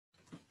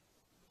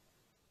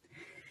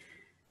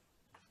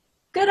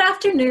Good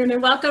afternoon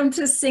and welcome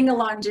to Sing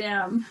Along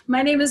Jam.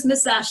 My name is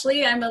Miss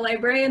Ashley. I'm a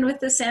librarian with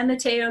the San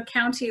Mateo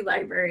County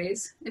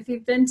Libraries. If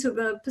you've been to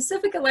the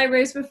Pacifica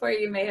Libraries before,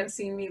 you may have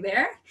seen me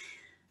there.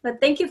 But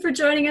thank you for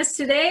joining us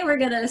today. We're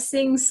going to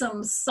sing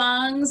some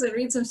songs and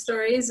read some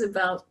stories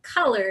about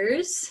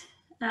colors.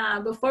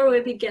 Before we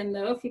begin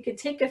though, if you could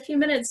take a few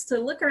minutes to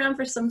look around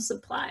for some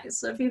supplies.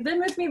 So if you've been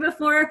with me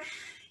before,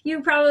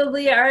 you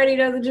probably already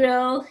know the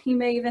drill. You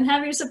may even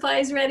have your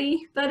supplies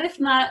ready, but if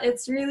not,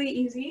 it's really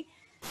easy.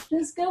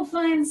 Just go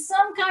find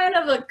some kind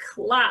of a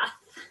cloth,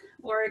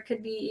 or it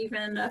could be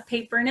even a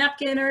paper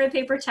napkin or a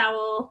paper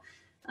towel,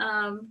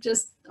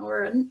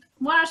 or a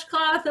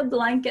washcloth, a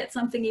blanket,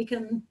 something you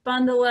can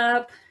bundle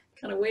up,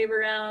 kind of wave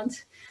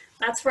around.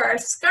 That's for our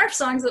scarf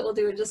songs that we'll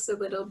do in just a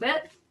little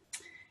bit.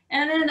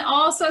 And then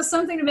also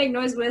something to make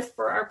noise with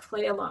for our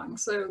play along.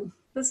 So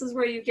this is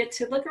where you get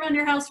to look around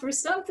your house for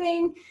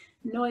something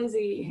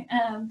noisy,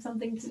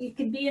 something it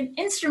could be an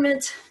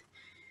instrument.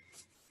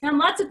 And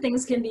lots of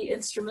things can be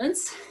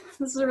instruments.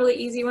 This is a really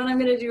easy one. I'm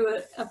going to do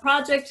a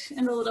project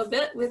in a little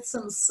bit with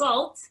some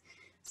salt.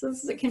 So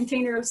this is a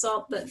container of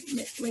salt that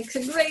makes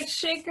a great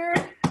shaker.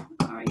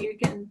 Or you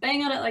can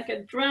bang on it like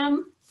a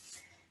drum.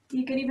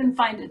 You can even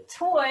find a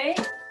toy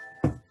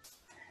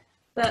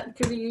that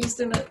could be used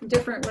in a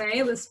different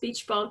way. The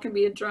speech ball can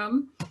be a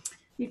drum.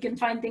 You can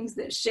find things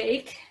that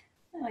shake,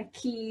 like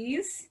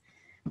keys,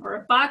 or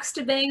a box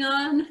to bang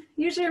on.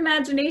 Use your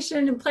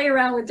imagination and play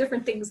around with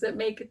different things that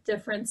make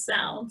different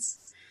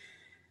sounds.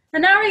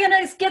 And now we're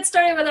gonna get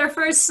started with our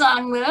first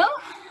song though.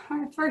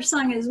 Our first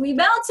song is We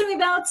Bounce and We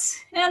Bounce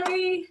and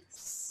We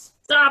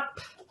Stop.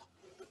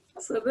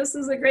 So this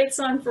is a great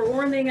song for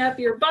warming up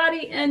your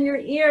body and your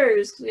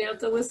ears. You have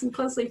to listen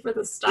closely for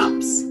the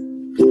stops.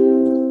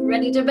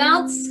 Ready to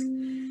bounce?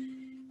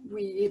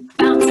 We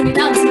bounce and we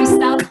bounce and we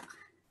stop.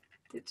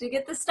 Did you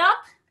get the stop?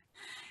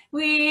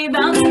 We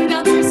bounce, we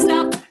bounce, we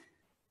stop.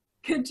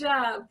 Good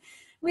job.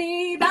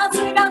 We bounce,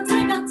 we bounce,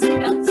 we bounce, we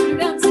bounce, we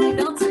bounce, we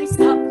bounce, we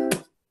stop.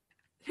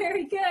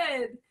 Very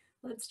good.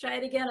 Let's try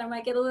it again. I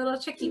might get a little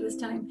tricky this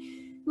time.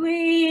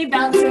 We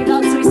bounce,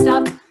 we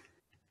stop.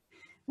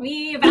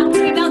 We bounce,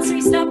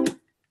 we stop.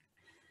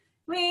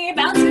 We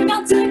bounce, we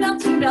bounce, we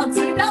bounce, we bounce,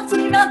 we bounce,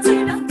 we bounce,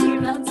 we bounce, we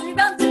bounce, we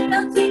bounce, we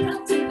bounce, we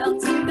bounce, we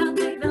bounce, we bounce,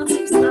 we bounce,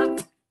 we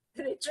stop.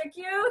 Did it trick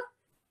you?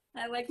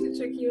 I like to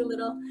trick you a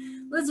little.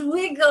 Let's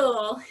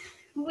wiggle.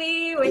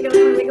 We wiggle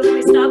and wiggle and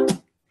we stop.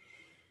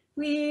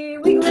 We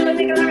wiggle and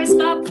wiggle and we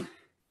stop.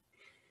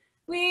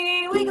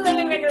 We wiggle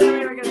and wiggle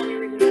and wiggle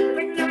and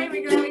wiggle and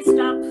wiggle and we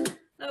stop.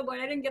 Oh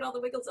boy, I didn't get all the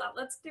wiggles out.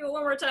 Let's do it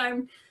one more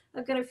time.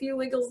 I've got a few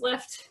wiggles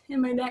left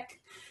in my neck.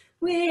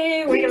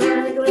 We wiggle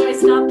and wiggle and we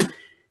stop.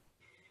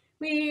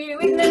 We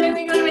wiggle and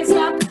wiggle and we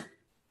stop.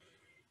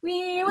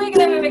 We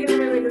wiggle and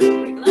wiggle and wiggle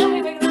and wiggle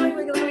and wiggle and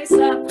wiggle and we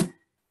stop.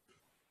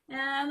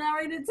 And now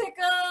we're gonna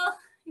tickle.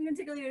 You can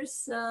tickle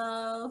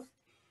yourself,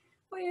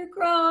 or your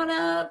grown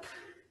up,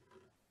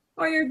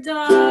 or your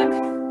dog,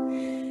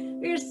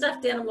 or your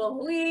stuffed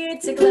animal. We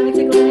tickle and we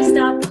tickle and we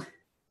stop.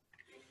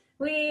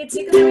 We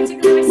tickle and we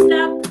tickle and we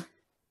stop.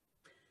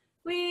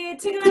 We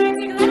tickle and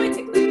we tickle and we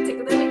tickle and we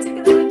tickle and we tickle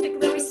and we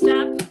tickle and we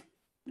stop.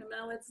 And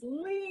now let's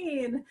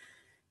lean.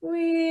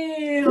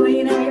 We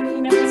lean and we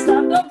lean and we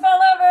stop. Don't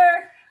fall over.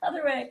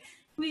 Other way.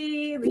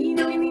 We lean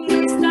and we lean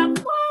and we stop.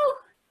 Whoa.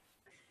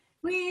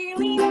 We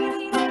lean and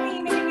we lean and we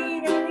lean and we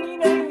lean and we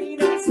lean and we lean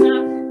and we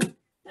stop.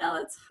 Now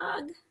let's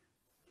hug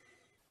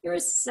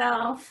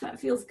yourself.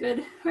 That feels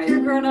good. Or your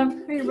grown up,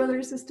 or your brother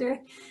or sister.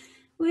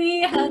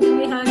 We hug,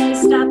 we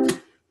stop.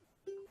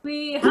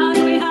 We hug,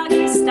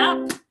 we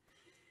stop.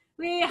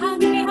 We hug,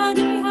 we hug,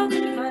 we hug,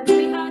 we hug,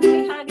 we hug,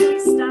 we hug, we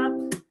stop.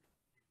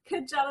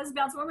 Good job. Let's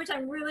bounce one more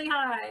time really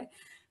high.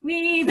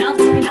 We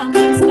bounce, we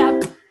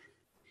stop.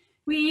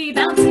 We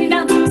bounce, we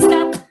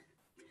stop.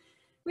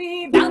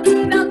 We bounce,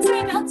 we bounce,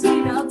 we bounce,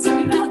 we bounce,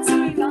 we bounce,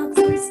 we bounce,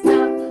 we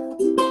stop.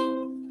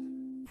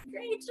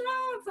 Great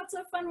job. That's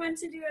a fun one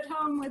to do at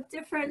home with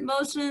different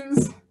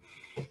motions.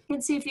 You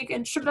can see if you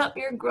can trip up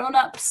your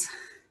grown-ups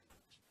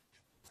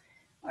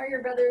or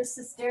your brother or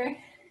sister.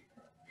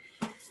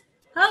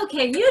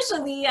 Okay,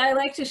 usually I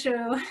like to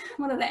show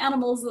one of the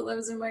animals that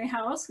lives in my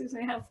house because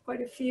I have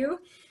quite a few.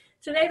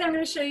 Today I'm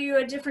going to show you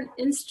a different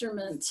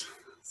instrument.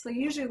 So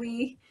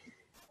usually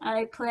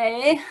I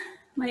play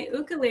my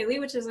ukulele,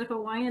 which is a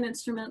Hawaiian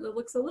instrument that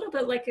looks a little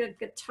bit like a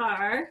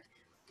guitar.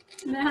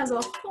 And it has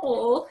a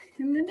hole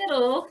in the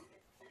middle.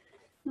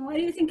 And why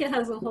do you think it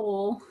has a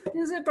hole?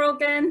 Is it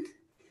broken?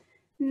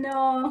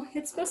 No,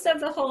 it's supposed to have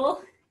the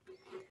hole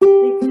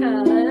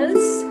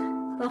because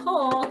the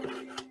hole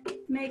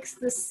makes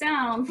the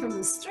sound from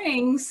the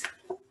strings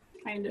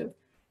kind of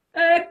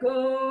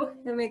echo.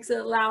 It makes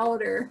it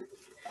louder.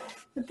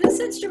 But this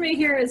instrument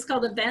here is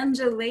called a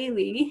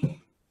banjolele.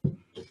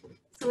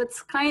 So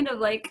it's kind of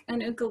like an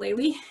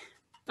ukulele,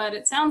 but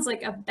it sounds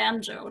like a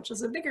banjo, which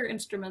is a bigger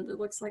instrument that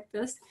looks like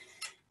this.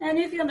 And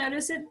if you'll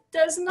notice, it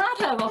does not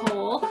have a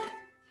hole,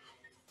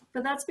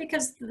 but that's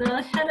because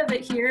the head of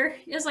it here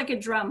is like a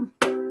drum.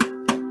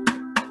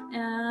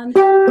 And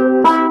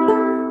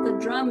the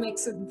drum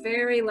makes it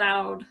very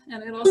loud,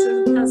 and it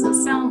also has a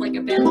sound like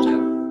a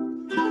banjo.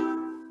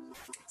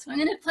 So I'm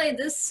going to play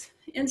this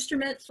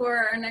instrument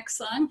for our next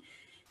song,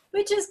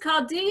 which is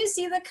called Do You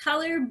See the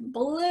Color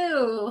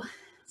Blue?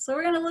 So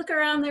we're going to look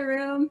around the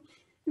room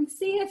and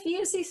see if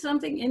you see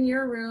something in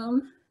your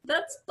room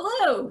that's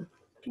blue.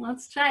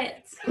 Let's try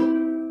it.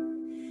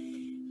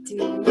 Do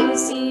you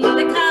see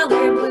the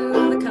color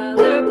blue, the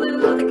color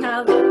blue, the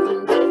color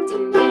blue?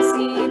 Do you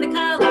see the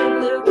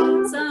color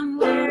blue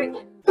somewhere in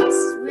this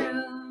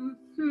room?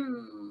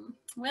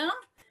 Well,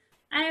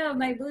 I have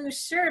my blue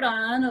shirt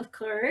on, of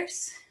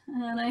course,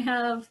 and I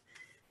have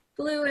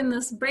blue in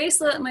this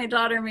bracelet my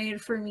daughter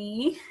made for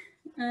me,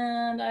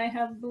 and I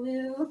have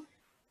blue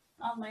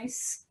on my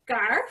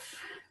scarf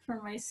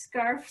for my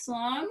scarf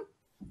song.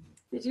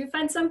 Did you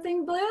find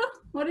something blue?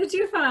 What did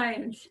you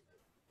find?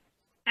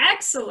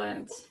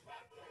 Excellent.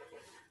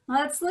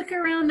 Let's look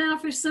around now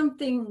for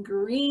something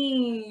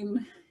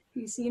green. Do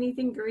you see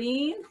anything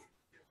green?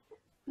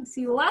 I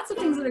see lots of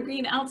things that are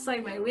green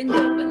outside my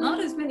window, but not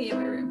as many in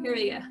my room. Here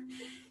we go.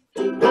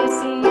 Do you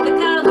see the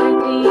color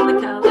green,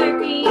 the color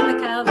green, the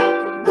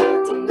color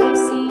green? Do you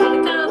see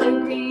the color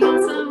green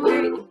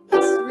somewhere in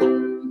this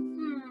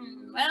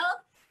room?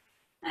 Well,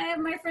 I have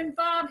my friend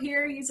Bob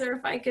here. He's our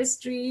ficus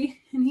tree,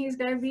 and he's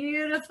got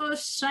beautiful,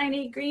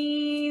 shiny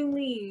green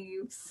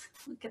leaves.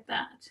 Look at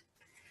that.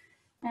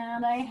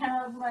 And I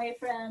have my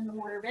friend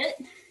Orbit.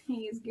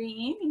 He's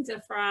green. He's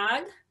a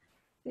frog.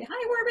 Say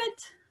hi,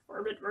 Orbit.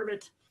 Orbit,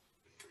 Orbit.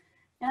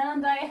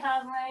 And I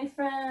have my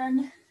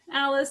friend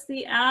Alice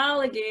the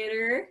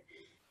alligator.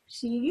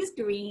 She's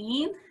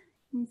green.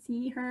 You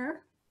see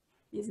her?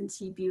 Isn't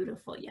she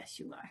beautiful? Yes,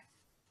 you are.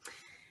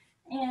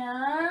 And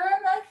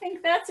I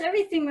think that's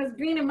everything that's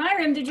green in my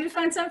room. Did you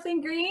find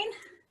something green?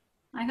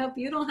 I hope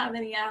you don't have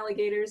any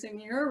alligators in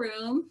your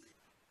room,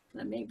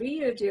 but maybe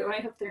you do.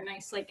 I hope they're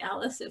nice like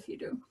Alice if you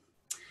do.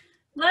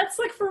 Let's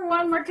look for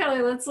one more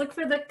color. Let's look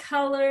for the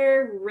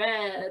color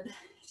red.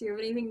 Do you have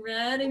anything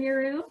red in your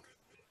room?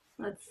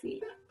 Let's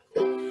see.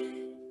 Do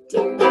you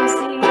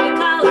see the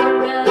color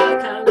red,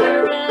 the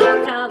color red,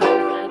 the color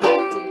red?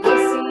 Do you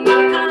see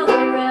the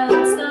color red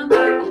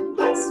somewhere in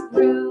this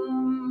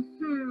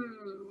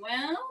room?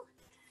 Well,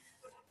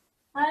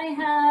 I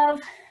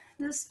have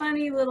this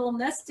funny little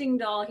nesting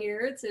doll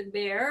here. It's a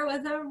bear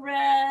with a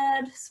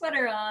red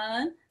sweater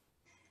on.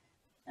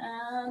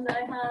 And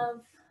I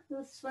have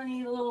this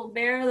funny little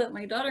bear that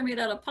my daughter made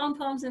out of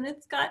pom-poms, and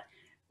it's got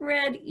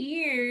red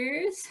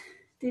ears.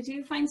 Did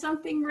you find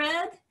something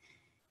red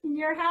in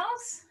your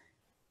house?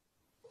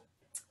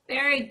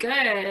 Very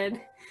good.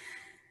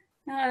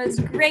 That was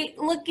great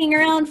looking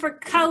around for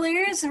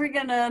colors. We're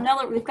gonna, now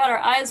that we've got our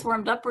eyes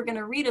warmed up, we're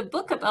gonna read a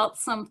book about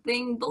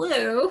something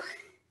blue.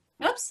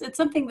 Oops, it's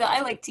something that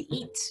I like to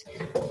eat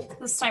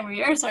this time of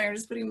year. Sorry, I'm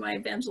just putting my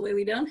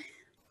banjolele down.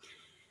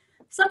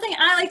 Something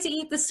I like to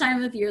eat this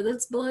time of year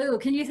that's blue.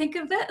 Can you think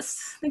of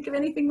this? Think of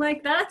anything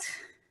like that?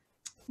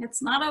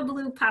 It's not a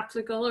blue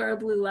popsicle or a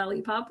blue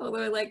lollipop,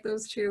 although I like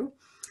those too.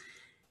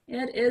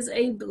 It is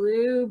a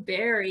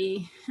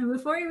blueberry. And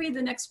before you read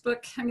the next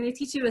book, I'm going to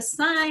teach you a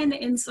sign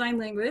in sign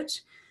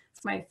language.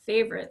 It's my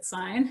favorite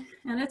sign,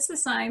 and it's the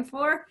sign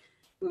for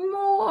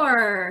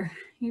more.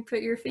 You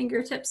put your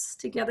fingertips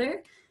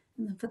together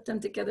and then put them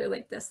together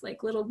like this,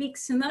 like little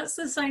beaks, and that's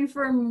the sign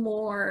for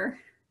more.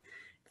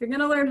 If you're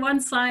going to learn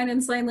one sign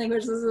in sign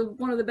language, this is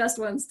one of the best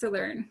ones to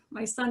learn.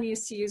 My son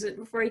used to use it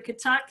before he could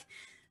talk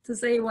to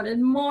say he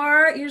wanted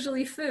more,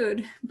 usually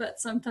food,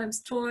 but sometimes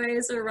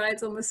toys or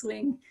rides on the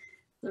swing.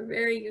 It's a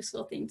very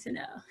useful thing to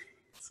know.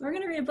 So we're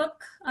going to read a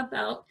book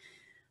about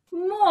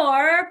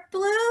more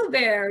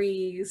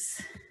blueberries.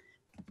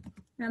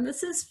 And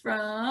this is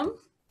from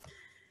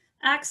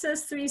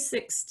Access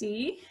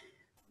 360,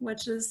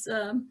 which is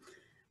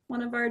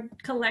one of our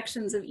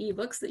collections of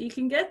ebooks that you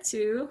can get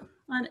to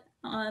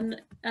on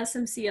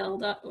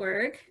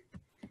smcl.org.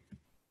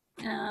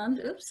 And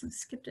oops, I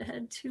skipped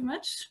ahead too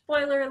much.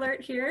 Spoiler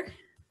alert here.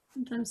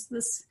 Sometimes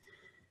this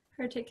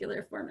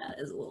particular format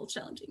is a little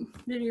challenging.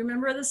 Did you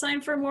remember the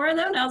sign for more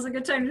though? Now's a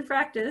good time to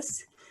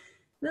practice.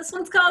 This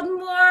one's called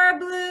More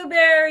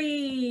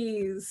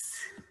Blueberries.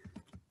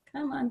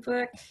 Come on,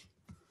 book.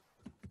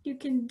 You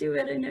can do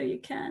it. I know you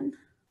can.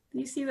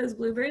 You see those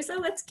blueberries? Oh,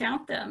 let's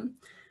count them.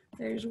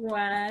 There's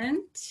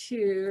 1,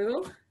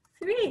 2,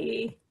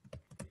 3.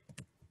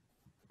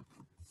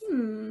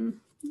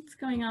 What's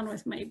going on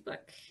with my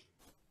book?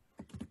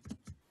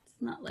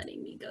 It's not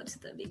letting me go to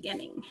the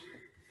beginning.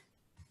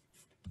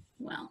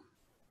 Well,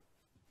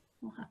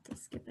 we'll have to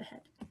skip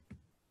ahead.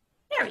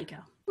 There we go.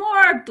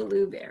 More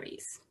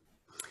blueberries.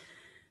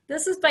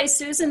 This is by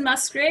Susan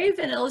Musgrave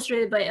and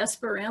illustrated by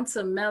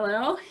Esperanza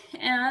Mello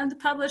and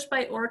published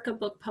by Orca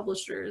Book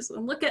Publishers.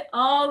 And look at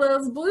all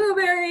those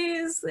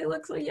blueberries. They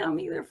look so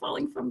yummy. They're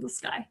falling from the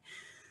sky.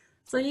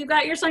 So you've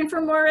got your sign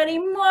for more ready.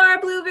 More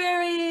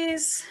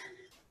blueberries.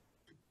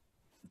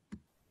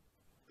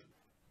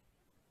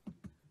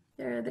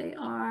 There they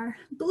are.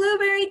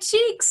 Blueberry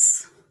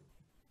cheeks.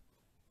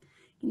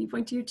 Can you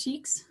point to your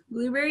cheeks?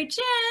 Blueberry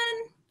chin.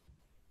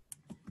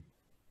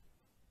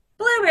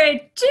 Blueberry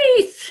Blueberry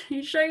teeth.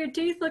 You show your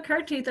teeth? Look,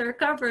 her teeth are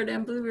covered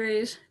in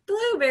blueberries.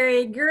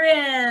 Blueberry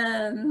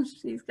grin.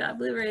 She's got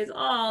blueberries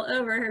all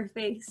over her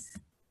face.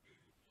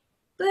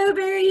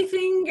 Blueberry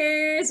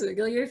fingers.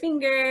 Wiggle your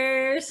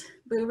fingers.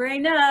 Blueberry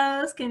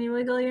nose. Can you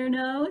wiggle your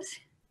nose?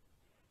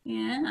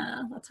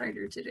 Yeah, that's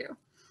harder to do.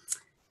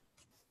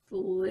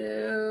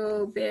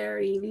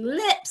 Blueberry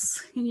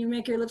lips. Can you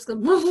make your lips go?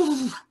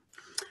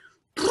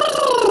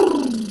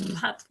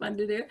 That's fun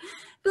to do.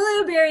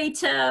 Blueberry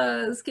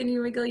toes. Can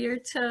you wiggle your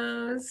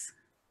toes?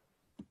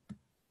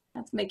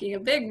 That's making a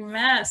big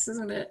mess,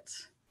 isn't it?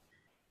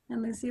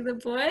 And let's see the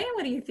boy.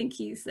 What do you think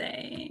he's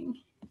saying?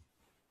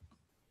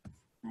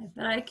 I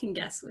bet I can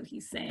guess what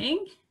he's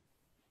saying.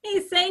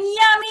 He's saying,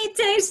 yummy,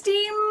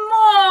 tasty,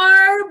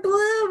 more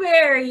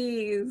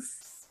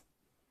blueberries.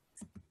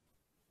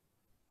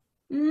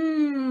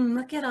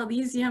 Look at all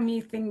these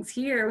yummy things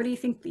here. What do you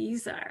think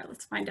these are?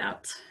 Let's find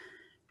out.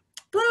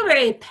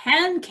 Blueberry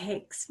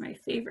pancakes, my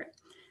favorite.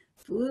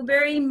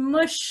 Blueberry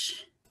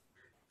mush.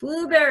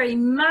 Blueberry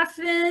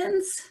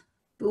muffins.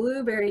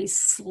 Blueberry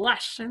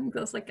slush. I think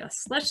that's like a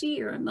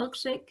slushie or a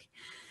milkshake.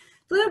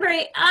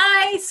 Blueberry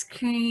ice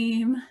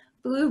cream.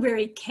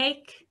 Blueberry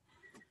cake.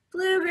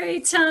 Blueberry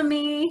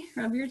tummy.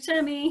 Rub your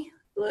tummy.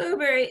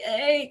 Blueberry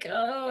ache.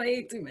 Oh, I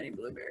ate too many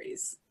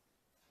blueberries.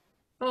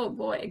 Oh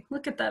boy,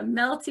 look at the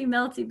melty,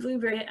 melty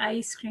blueberry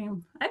ice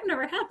cream. I've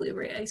never had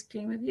blueberry ice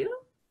cream, have you?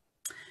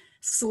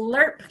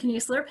 Slurp, can you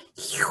slurp?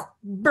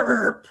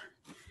 Burp.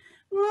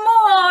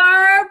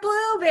 More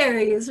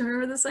blueberries.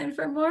 Remember the sign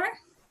for more?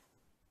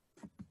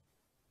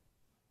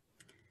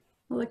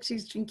 Look,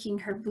 she's drinking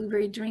her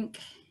blueberry drink.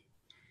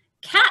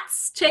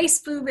 Cats chase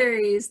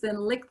blueberries, then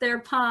lick their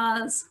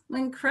paws.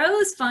 When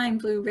crows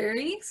find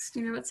blueberries, do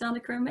you know what sound a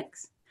crow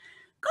makes?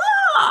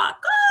 Caw,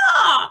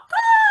 caw,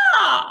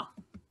 caw.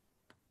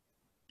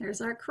 There's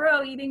our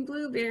crow eating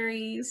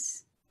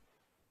blueberries.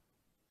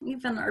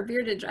 Even our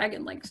bearded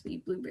dragon likes to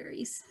eat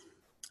blueberries.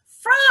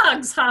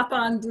 Frogs hop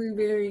on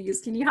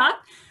blueberries. Can you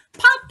hop?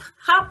 Pop,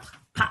 hop,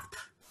 pop.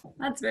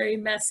 That's very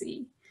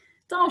messy.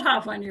 Don't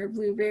hop on your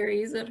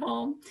blueberries at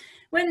home.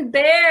 When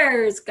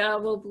bears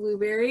gobble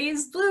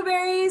blueberries,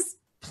 blueberries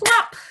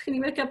plop. Can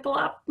you make a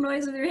plop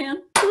noise with your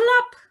hand?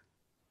 Plop.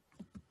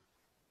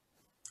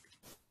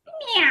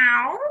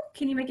 Meow.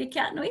 Can you make a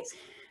cat noise?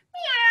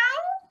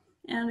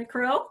 Meow. And a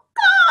crow?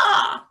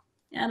 Caw.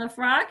 And a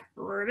frog?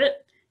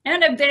 Ribbit.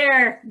 And a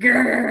bear?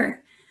 Grrr.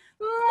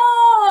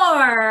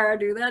 More.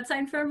 Do that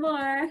sign for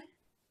more.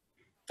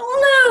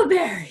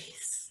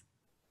 Blueberries.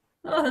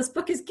 Oh, this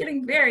book is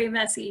getting very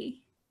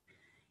messy.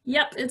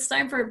 Yep, it's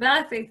time for a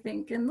bath, I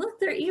think. And look,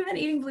 they're even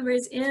eating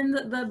blueberries in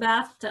the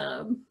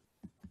bathtub.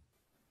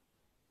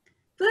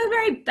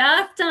 Blueberry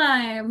bath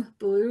time.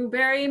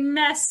 Blueberry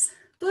mess.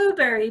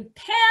 Blueberry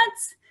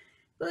pants.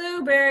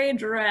 Blueberry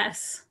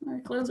dress. Our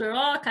clothes are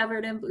all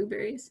covered in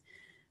blueberries.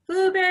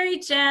 Blueberry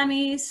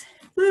jammies.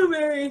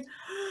 Blueberry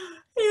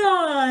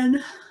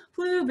yawn.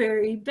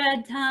 Blueberry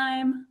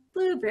bedtime.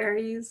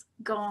 Blueberries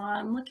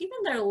gone. Look, even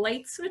their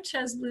light switch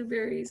has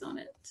blueberries on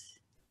it.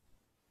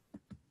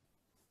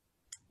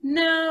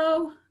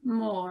 No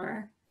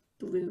more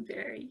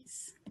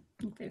blueberries.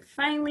 They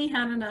finally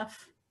had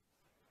enough.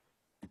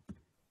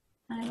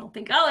 I don't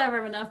think I'll ever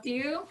have enough, do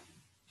you?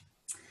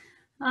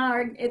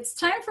 It's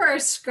time for our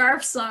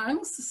scarf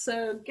songs.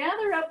 So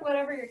gather up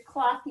whatever your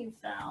cloth you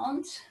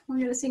found. We're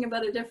going to sing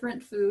about a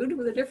different food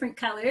with a different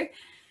color.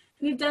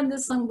 We've done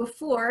this song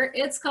before.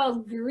 It's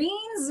called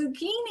Green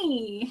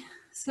Zucchini.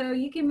 So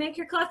you can make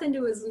your cloth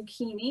into a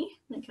zucchini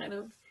and kind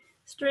of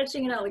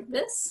stretching it out like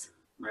this.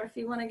 Or if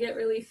you want to get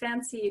really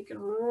fancy, you can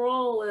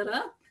roll it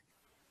up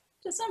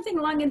to something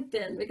long and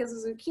thin, because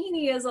a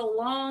zucchini is a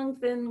long,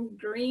 thin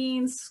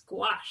green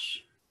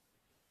squash.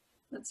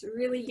 That's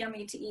really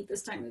yummy to eat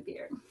this time of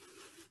year.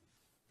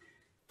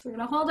 So we're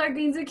going to hold our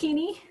green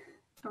zucchini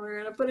and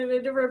we're going to put it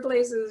in different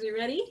places. You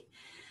ready?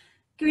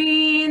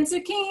 Green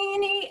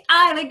zucchini,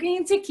 I like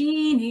green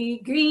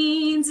zucchini.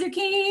 Green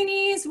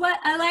zucchini is what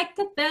I like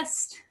the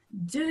best.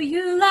 Do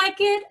you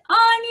like it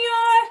on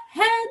your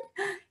head?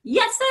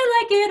 Yes,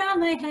 I like it on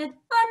my head,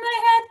 on my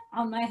head,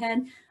 on my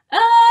head.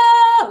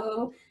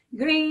 Oh,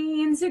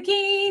 green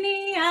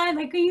zucchini, I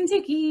like green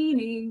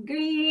zucchini.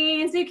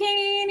 Green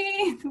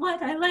zucchini,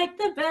 what I like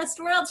the best.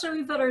 Where else shall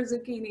we put our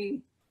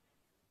zucchini?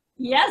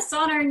 Yes,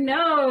 on our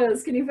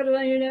nose. Can you put it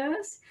on your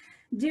nose?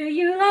 Do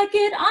you like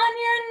it on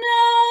your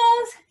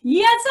nose?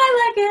 Yes, I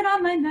like it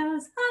on my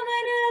nose, on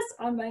my nose,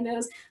 on my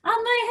nose,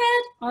 on my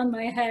head, on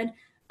my head.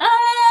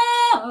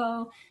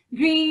 Oh,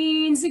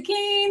 green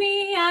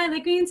zucchini, I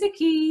like green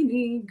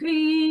zucchini.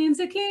 Green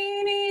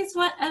zucchini is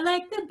what I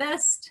like the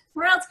best.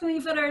 Where else can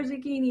we put our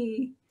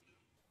zucchini?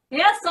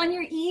 Yes, on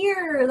your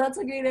ear. That's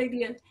a great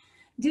idea.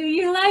 Do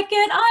you like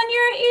it on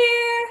your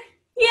ear?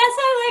 Yes,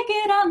 I like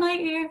it on my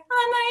ear,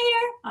 on my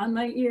ear, on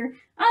my ear,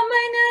 on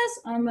my nose,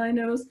 on my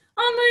nose,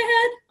 on my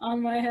head,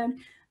 on my head.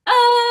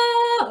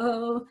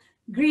 Oh,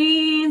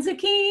 green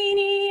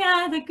zucchini,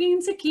 I like green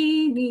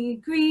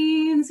zucchini.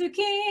 Green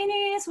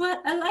zucchini is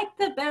what I like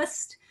the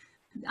best.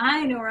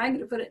 I know where I'm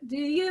going to put it. Do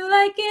you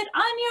like it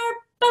on your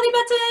belly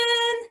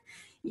button.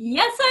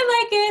 Yes,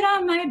 I like it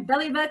on my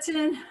belly button,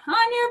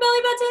 on your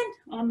belly button,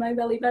 on my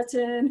belly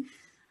button,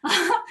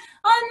 on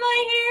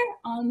my ear,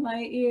 on my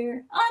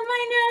ear,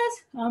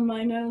 on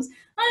my nose,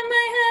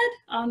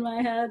 on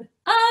my head.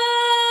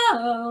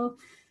 Oh,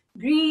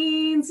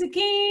 green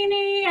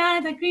zucchini,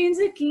 I like green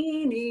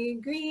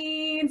zucchini.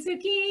 Green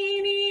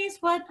zucchini is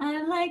what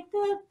I like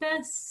the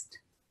best.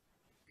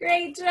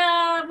 Great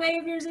job,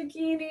 wave your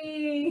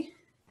zucchini.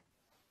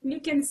 You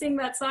can sing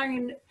that song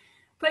and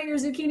put your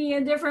zucchini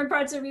in different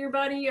parts of your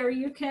body, or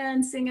you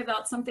can sing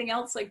about something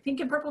else like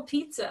pink and purple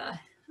pizza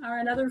or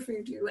another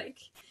food you like.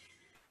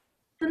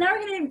 So now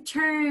we're going to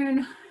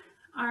turn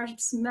our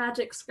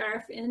magic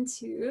scarf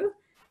into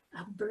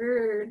a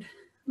bird.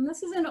 And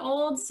this is an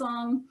old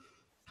song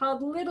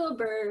called Little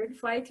Bird,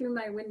 Fly Through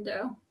My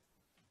Window.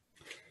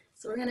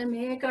 So we're going to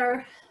make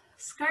our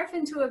scarf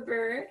into a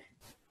bird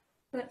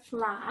that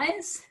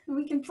flies, and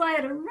we can fly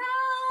it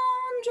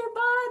around your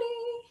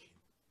body.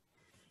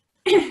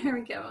 Here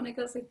we go, and it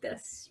goes like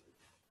this.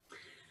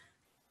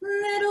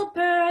 Little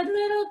bird,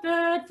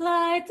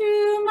 fly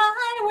through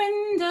my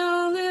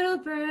window. Little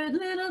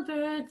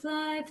bird,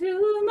 fly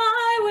through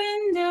my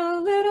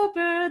window. Little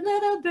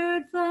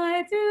bird,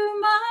 fly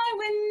through my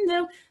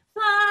window.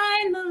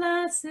 Fine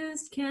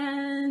molasses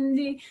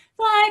candy,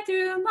 fly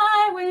through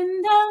my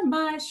window,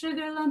 my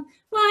sugar lump.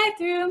 Fly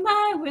through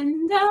my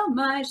window,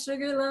 my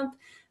sugar lump.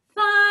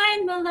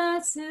 Fine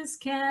molasses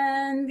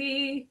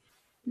candy.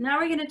 Now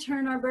we're going to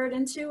turn our bird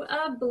into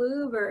a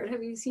bluebird.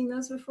 Have you seen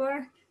those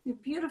before? They're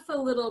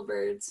beautiful little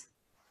birds.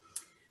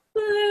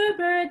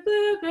 Bluebird,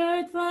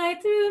 fly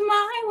through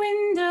my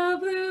window.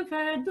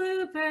 Bluebird,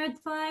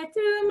 fly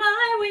through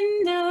my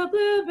window.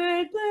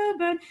 Bluebird,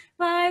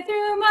 fly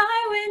through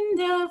my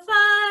window.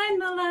 Fine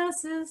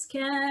molasses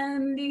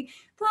candy,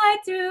 fly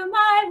through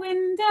my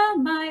window,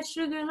 my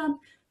sugar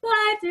lump.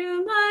 Fly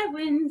through my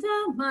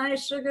window, my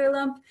sugar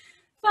lump.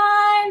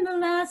 Fine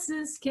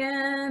molasses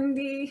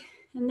candy.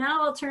 And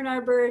now I'll turn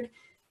our bird,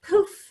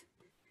 poof,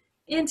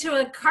 into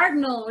a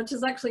cardinal, which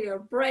is actually a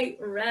bright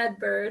red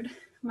bird.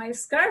 My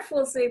scarf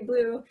will say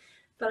blue,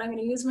 but I'm going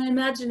to use my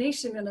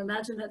imagination and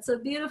imagine it's a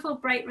beautiful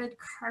bright red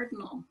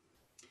cardinal.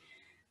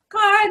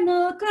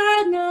 Cardinal,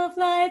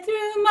 fly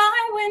through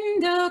my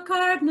window.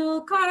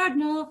 Cardinal,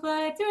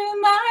 fly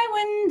through my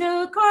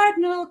window.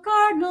 Cardinal,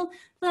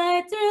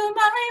 fly through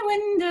my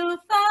window.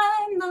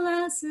 Fine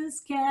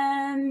molasses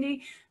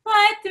candy,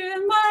 fly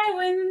through my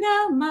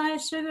window, my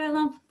sugar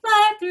lump.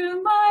 Fly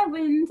through my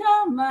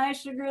window, my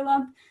sugar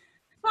lump.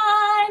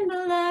 Fine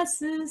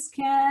molasses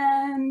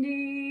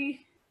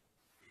candy.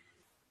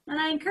 And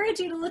I encourage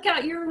you to look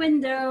out your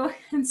window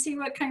and see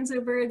what kinds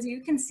of birds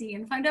you can see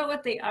and find out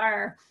what they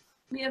are.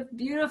 We have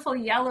beautiful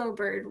yellow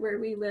bird where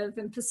we live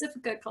in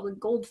Pacifica called a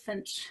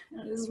goldfinch.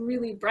 It is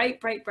really bright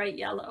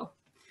yellow.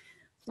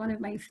 It's one of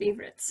my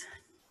favorites.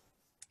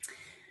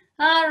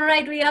 All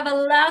right, we have a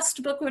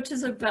last book which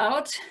is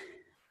about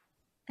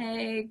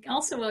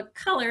also a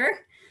color,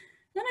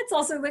 and it's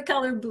also the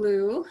color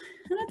blue,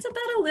 and it's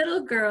about a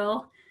little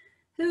girl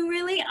who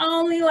really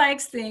only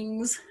likes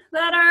things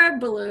that are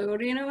blue.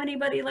 Do you know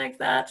anybody like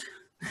that?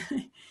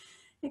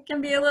 It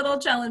can be a little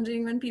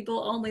challenging when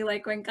people only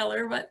like one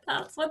color, but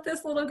that's what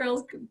this little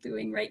girl's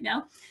doing right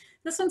now.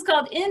 This one's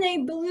called In a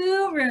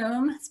Blue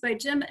Room. It's by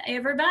Jim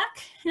Averback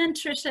and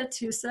Tricia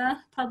Tusa,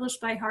 published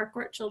by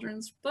Harcourt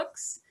Children's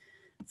Books.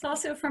 It's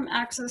also from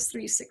Access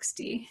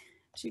 360,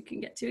 which you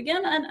can get to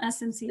again on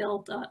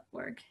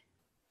sncl.org.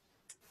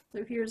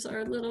 So here's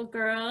our little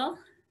girl.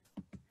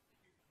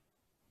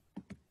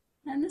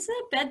 And this is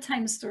a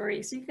bedtime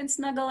story, so you can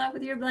snuggle up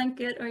with your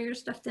blanket or your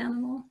stuffed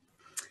animal.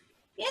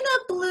 In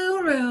a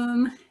blue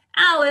room,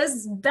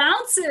 Alice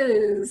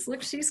bounces.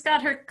 Look, she's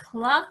got her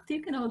cloth.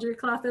 You can hold your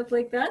cloth up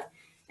like that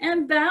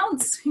and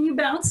bounce. You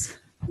bounce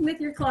with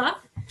your cloth.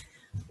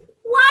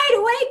 Wide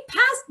awake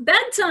past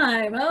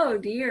bedtime. Oh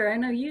dear, I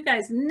know you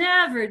guys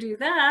never do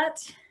that.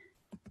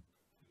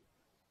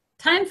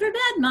 Time for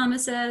bed, Mama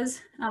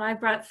says. And I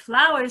brought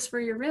flowers for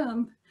your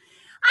room.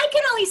 I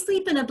can only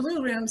sleep in a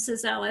blue room,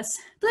 says Alice.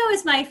 Blue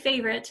is my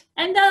favorite,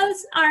 and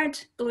those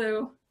aren't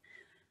blue.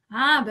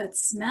 Ah, but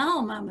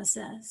smell, Mama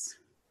says.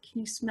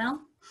 Can you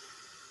smell?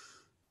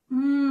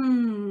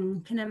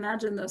 Can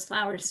imagine those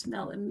flowers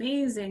smell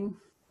amazing.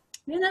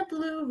 In a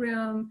blue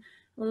room,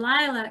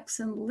 lilacs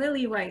and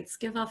lily whites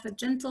give off a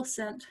gentle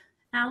scent.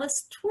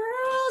 Alice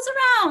twirls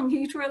around.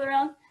 Can you twirl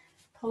around?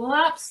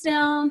 Plops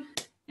down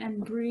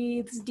and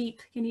breathes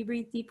deep. Can you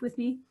breathe deep with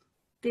me?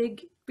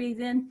 Big, breathe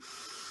in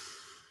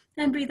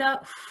and breathe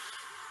out.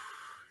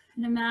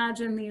 And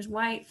imagine these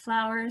white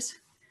flowers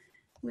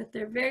with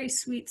their very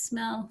sweet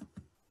smell.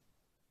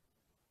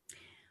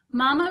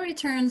 Mama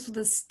returns with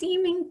a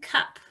steaming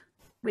cup.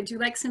 Would you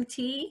like some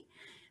tea?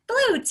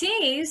 Blue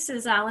tea,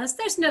 says Alice.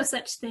 There's no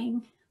such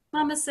thing.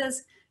 Mama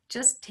says,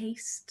 just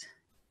taste.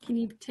 Can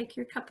you take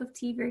your cup of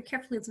tea very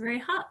carefully? It's very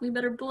hot. We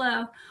better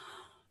blow.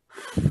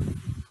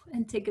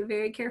 And take a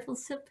very careful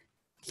sip.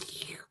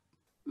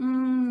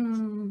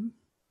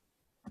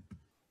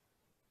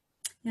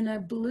 In a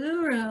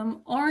blue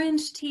room,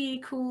 orange tea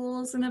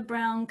cools in a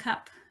brown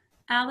cup.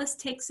 Alice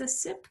takes a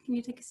sip. Can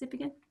you take a sip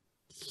again?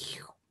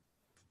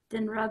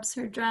 Then rubs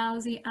her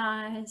drowsy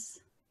eyes.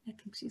 I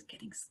think she's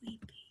getting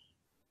sleepy.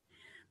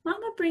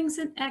 Mama brings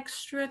an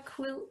extra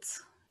quilt,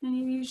 and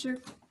you use your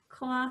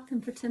cloth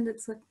and pretend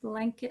it's a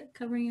blanket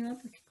covering you up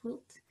like a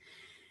quilt.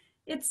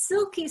 It's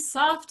silky,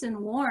 soft, and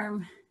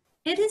warm.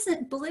 It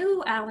isn't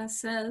blue, Alice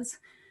says.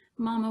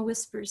 Mama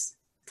whispers,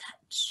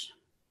 touch.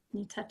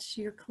 You touch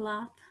your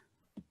cloth.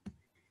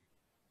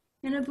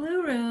 In a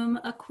blue room,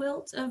 a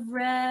quilt of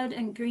red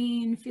and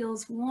green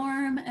feels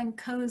warm and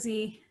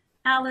cozy.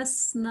 Alice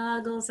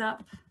snuggles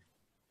up.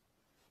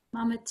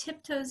 Mama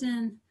tiptoes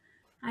in.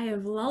 I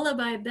have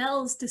lullaby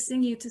bells to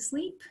sing you to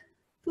sleep.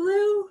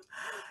 Blue,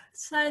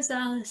 sighs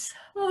Alice.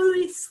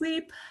 Only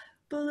sleep,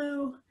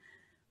 blue.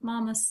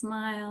 Mama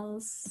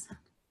smiles.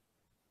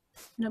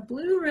 In a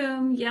blue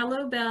room,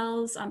 yellow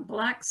bells on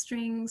black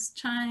strings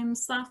chime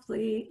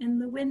softly in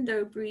the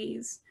window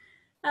breeze.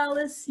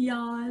 Alice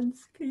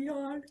yawns,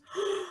 yawn.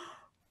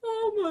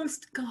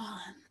 Almost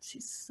gone.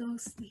 She's so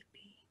sleepy.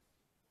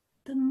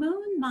 The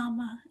moon,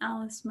 Mama,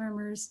 Alice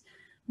murmurs.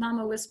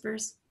 Mama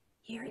whispers,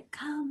 here it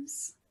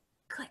comes.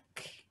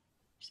 Click.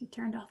 She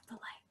turned off the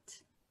light.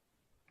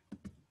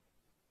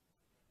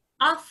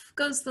 Off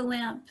goes the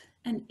lamp,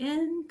 and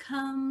in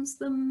comes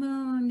the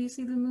moon. You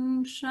see the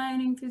moon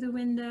shining through the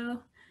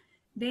window,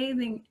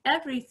 bathing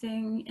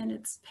everything in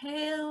its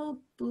pale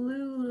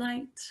blue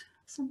light.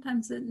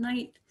 Sometimes at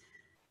night,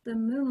 the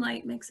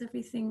moonlight makes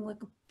everything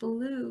look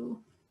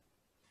blue.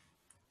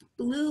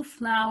 Blue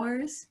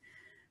flowers,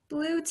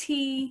 blue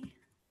tea,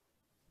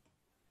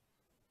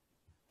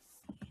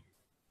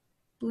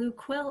 blue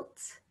quilt,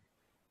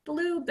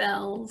 blue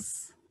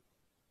bells,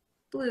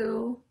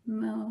 blue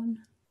moon.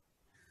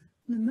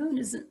 The moon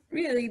isn't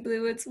really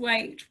blue, it's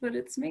white, but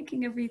it's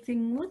making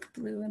everything look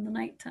blue in the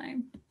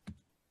nighttime.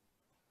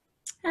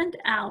 And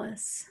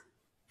Alice,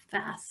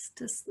 fast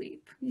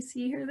asleep. You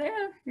see her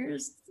there?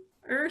 Here's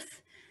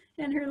Earth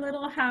in her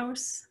little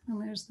house,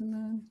 and there's the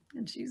moon,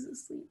 and she's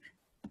asleep.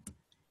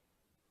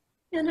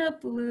 In a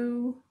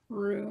blue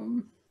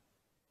room.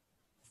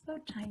 So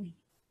tiny.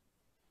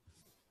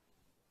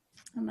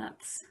 And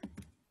that's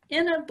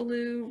In a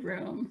Blue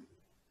Room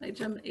by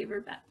Jim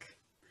Averbeck.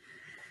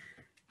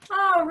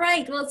 All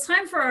right, well, it's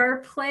time for our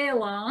play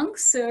along.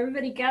 So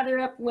everybody gather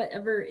up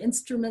whatever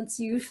instruments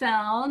you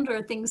found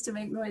or things to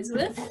make noise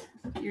with.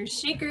 Your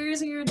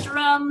shakers or your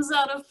drums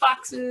out of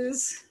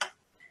boxes.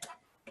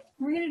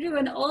 We're gonna do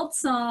an old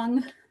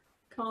song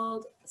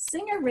called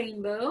Sing a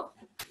Rainbow.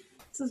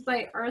 This is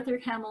by Arthur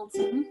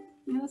Hamilton.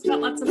 You know, it's got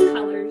lots of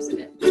colors in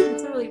it.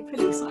 It's a really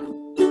pretty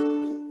song.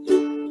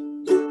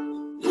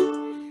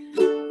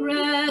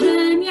 Red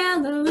and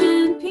yellow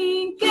and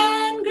pink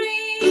and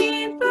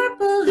green,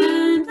 purple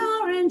and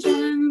orange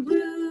and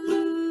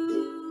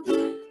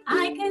blue.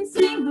 I can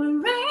sing a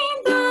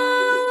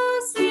rainbow,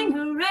 sing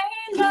a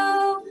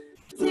rainbow,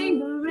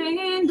 sing a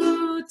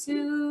rainbow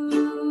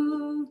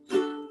too.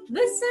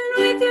 Listen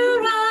with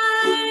your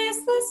eyes,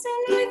 listen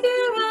with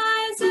your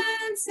eyes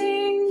and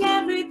sing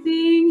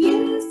everything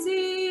you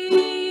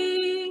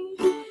see.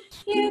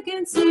 You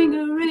can sing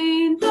a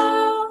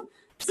rainbow,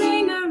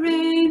 sing a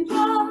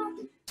rainbow.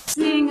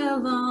 Sing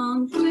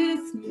along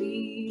with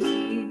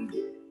me.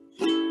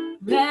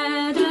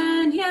 Red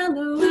and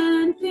yellow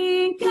and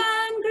pink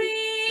and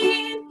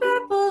green,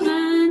 purple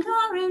and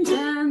orange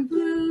and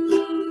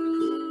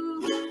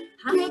blue.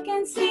 I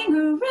can sing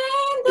a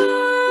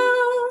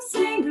rainbow,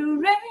 sing a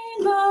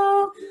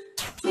rainbow,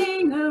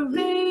 sing a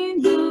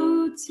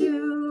rainbow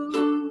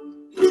too.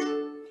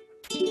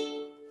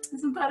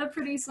 Isn't that a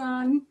pretty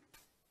song?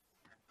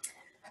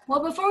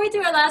 Well, before we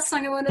do our last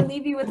song, I want to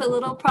leave you with a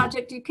little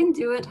project you can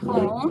do at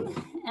home.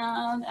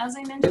 And as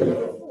I mentioned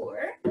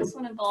before, this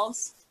one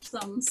involves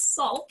some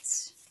salt.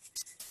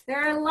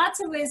 There are lots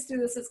of ways to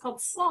do this. It's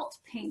called salt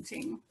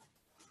painting.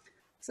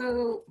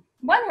 So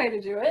one way to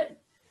do it,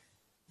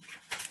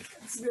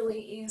 it's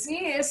really easy,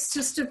 is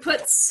just to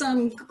put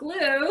some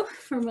glue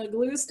from a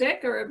glue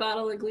stick or a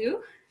bottle of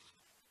glue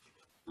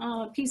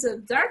on a piece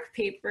of dark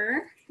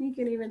paper. You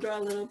can even draw a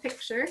little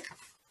picture.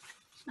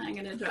 I'm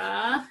going to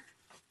draw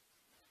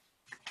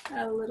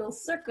a little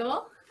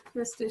circle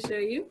just to show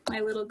you my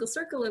little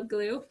circle of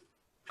glue.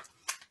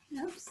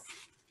 Oops.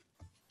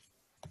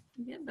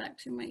 Get back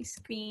to my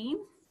screen.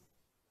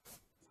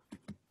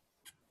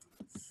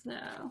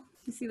 So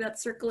you see that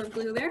circle of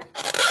glue there?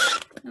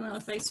 And then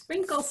if I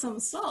sprinkle some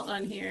salt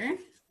on here,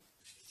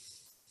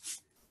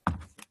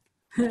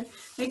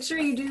 make sure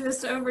you do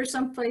this over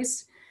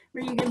someplace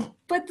where you can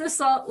put the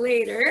salt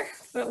later.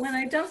 But when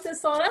I dump the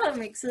salt out, it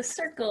makes a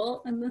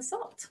circle in the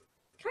salt.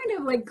 Kind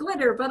of like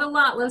glitter, but a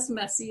lot less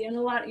messy and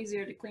a lot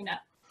easier to clean up.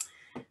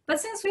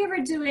 But since we were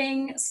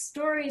doing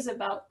stories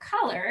about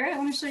color, I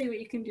want to show you what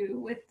you can do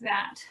with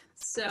that.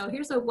 So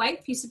here's a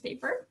white piece of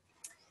paper.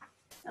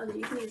 Although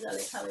you can use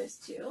other colors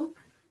too.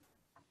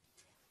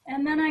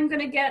 And then I'm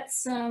going to get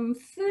some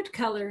food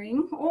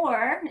coloring,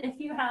 or if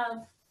you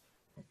have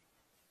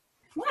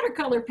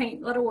watercolor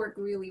paint, that'll work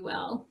really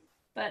well.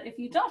 But if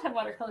you don't have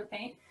watercolor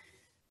paint,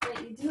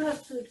 but you do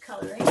have food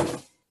coloring,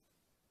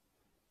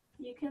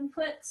 you can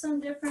put some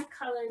different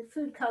colored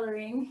food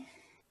coloring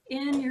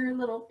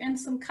in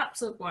some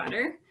cups of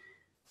water.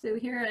 So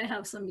here I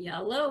have some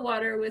yellow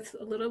water with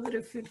a little bit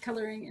of food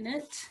coloring in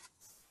it,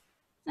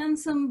 and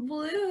some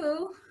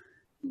blue.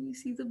 You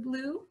see the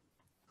blue?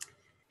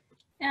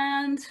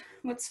 And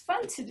what's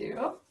fun to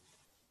do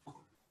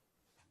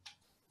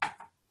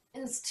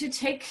is to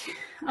take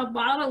a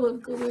bottle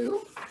of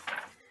glue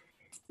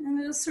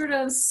and just sort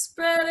of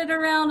spread it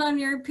around on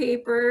your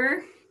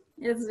paper.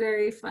 It's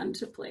very fun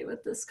to play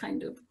with this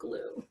kind of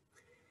glue.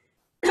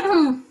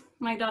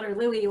 My daughter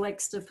Lily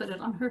likes to put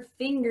it on her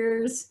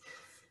fingers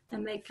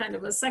and make kind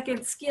of a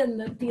second skin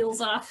that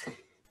peels off.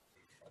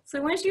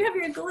 So once you have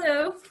your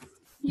glue,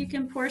 you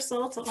can pour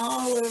salt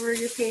all over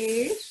your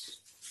page.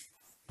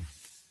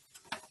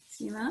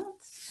 See that?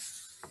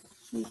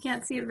 You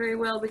can't see it very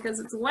well because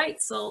it's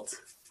white salt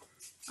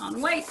on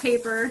white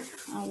paper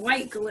on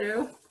white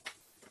glue,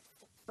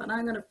 but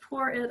I'm going to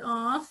pour it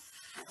off.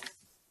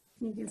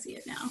 You can see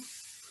it now.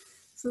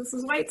 So this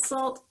is white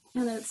salt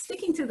and it's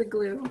sticking to the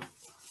glue.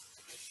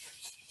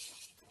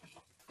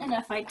 And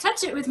if I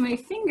touch it with my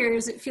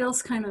fingers, it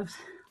feels kind of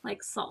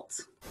like salt.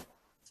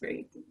 It's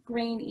very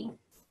grainy.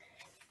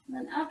 And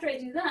then after I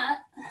do that,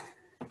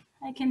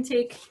 I can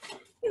take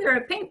either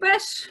a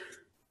paintbrush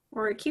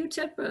or a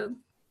Q-tip, a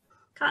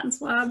cotton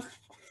swab,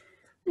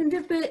 and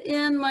dip it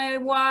in my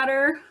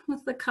water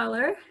with the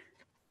color.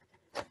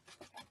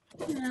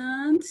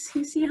 And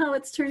you see how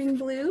it's turning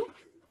blue?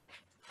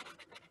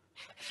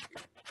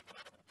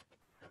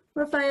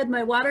 Or if I had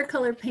my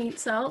watercolor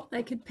paints out,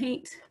 I could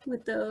paint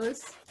with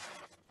those.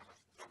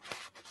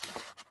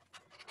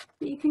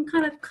 But you can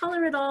kind of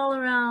color it all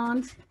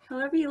around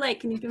however you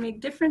like, and you can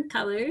make different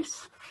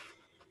colors.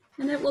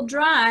 And it will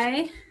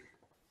dry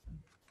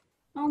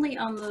only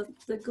on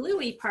the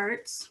gluey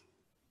parts.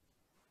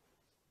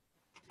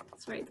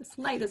 That's right, this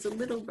light is a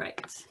little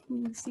bright.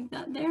 You see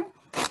that there?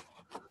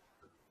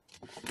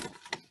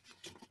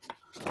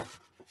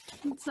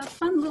 It's a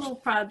fun little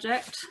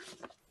project.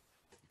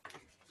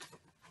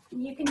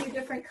 You can do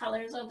different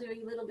colors. I'll do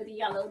a little bit of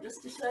yellow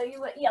just to show you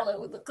what yellow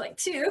would look like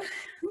too.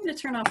 I'm going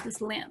to turn off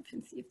this lamp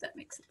and see if that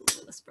makes it a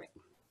little less bright.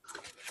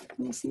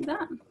 Can you see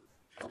that?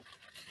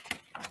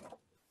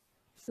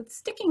 So it's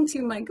sticking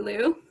to my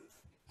glue.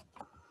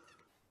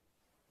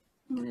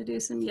 I'm going to do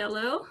some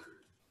yellow,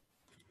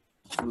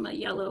 some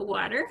yellow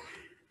water.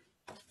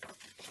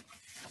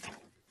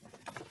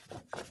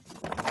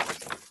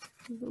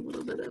 There's a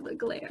little bit of a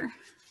glare.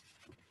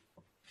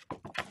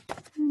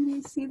 And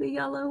you see the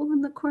yellow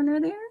in the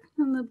corner there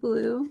and the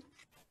blue.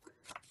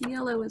 The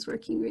yellow is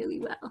working really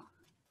well.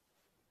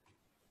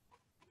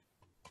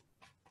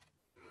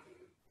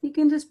 You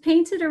can just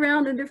paint it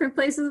around in different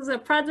places. It's a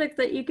project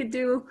that you could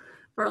do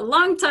for a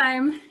long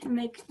time and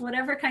make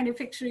whatever kind of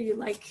picture you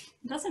like.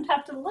 It doesn't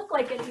have to look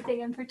like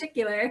anything in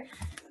particular.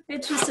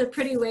 It's just a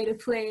pretty way to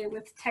play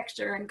with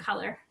texture and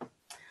color.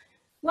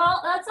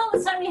 Well, that's all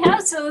the time we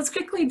have, so let's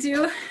quickly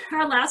do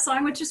our last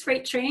song, which is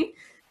Freight Train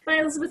by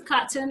Elizabeth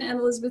Cotten and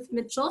Elizabeth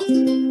Mitchell.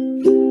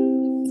 We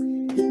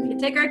can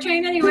take our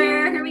train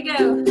anywhere. Here we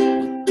go.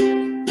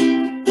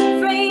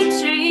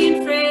 Freight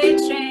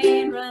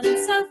train, running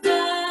so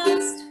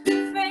fast.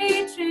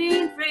 Freight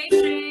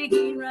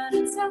train,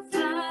 running so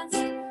fast.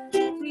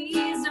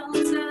 Please don't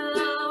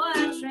tell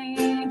our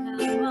train how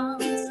long,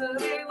 so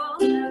they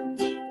won't know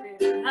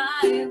where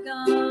I've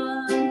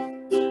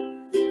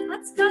gone.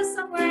 Let's go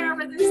somewhere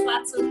where there's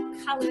lots of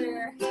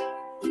color,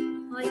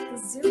 like the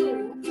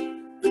zoo.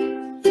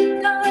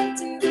 Going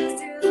to the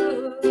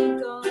zoo,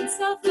 going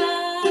so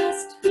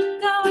fast.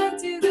 Going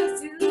to the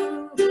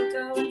zoo,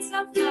 going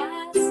so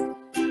fast.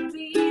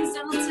 Please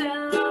don't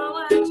tell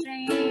our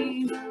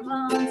train how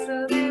long,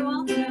 so they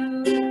won't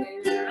know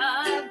where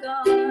I've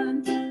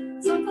gone.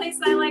 Someplace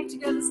I like to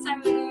go this time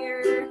of the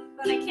year,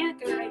 but I can't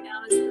go right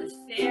now, is the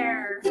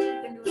fair.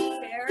 Been to a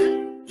fair?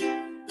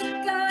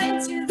 Going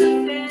to the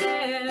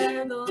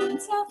fair, going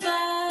so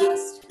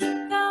fast.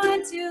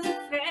 Going to the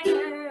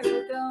fair,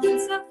 going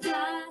so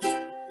fast.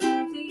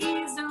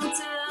 Please don't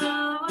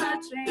tell our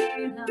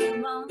train how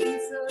long,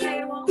 so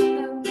they won't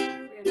know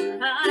where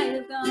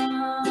I've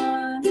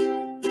gone.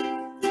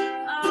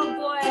 Oh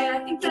boy, I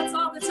think that's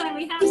all the time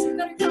we have, so we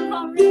better come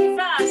home really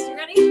fast. You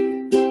ready?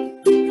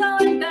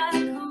 Going back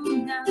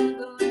home now,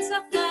 going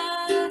so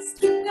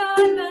fast.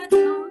 Going back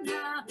home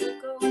now,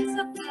 going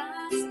so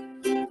fast.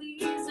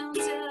 Please don't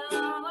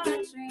tell our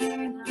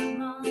train how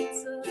long,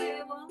 so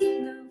they won't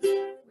know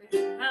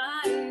where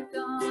I've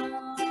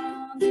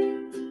gone.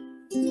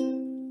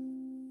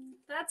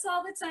 That's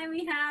all the time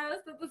we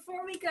have, but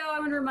before we go, I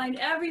want to remind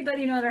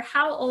everybody, no matter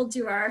how old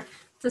you are,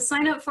 to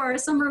sign up for our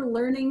summer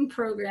learning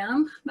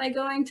program by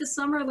going to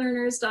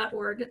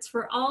summerlearners.org. It's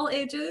for all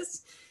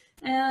ages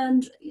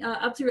and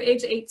up through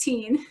age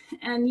 18,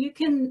 and you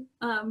can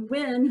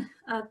win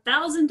a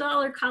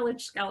 $1,000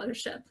 college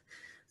scholarship.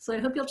 So I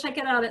hope you'll check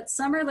it out at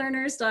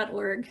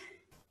summerlearners.org,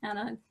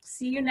 and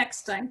see you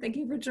next time. Thank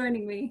you for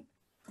joining me.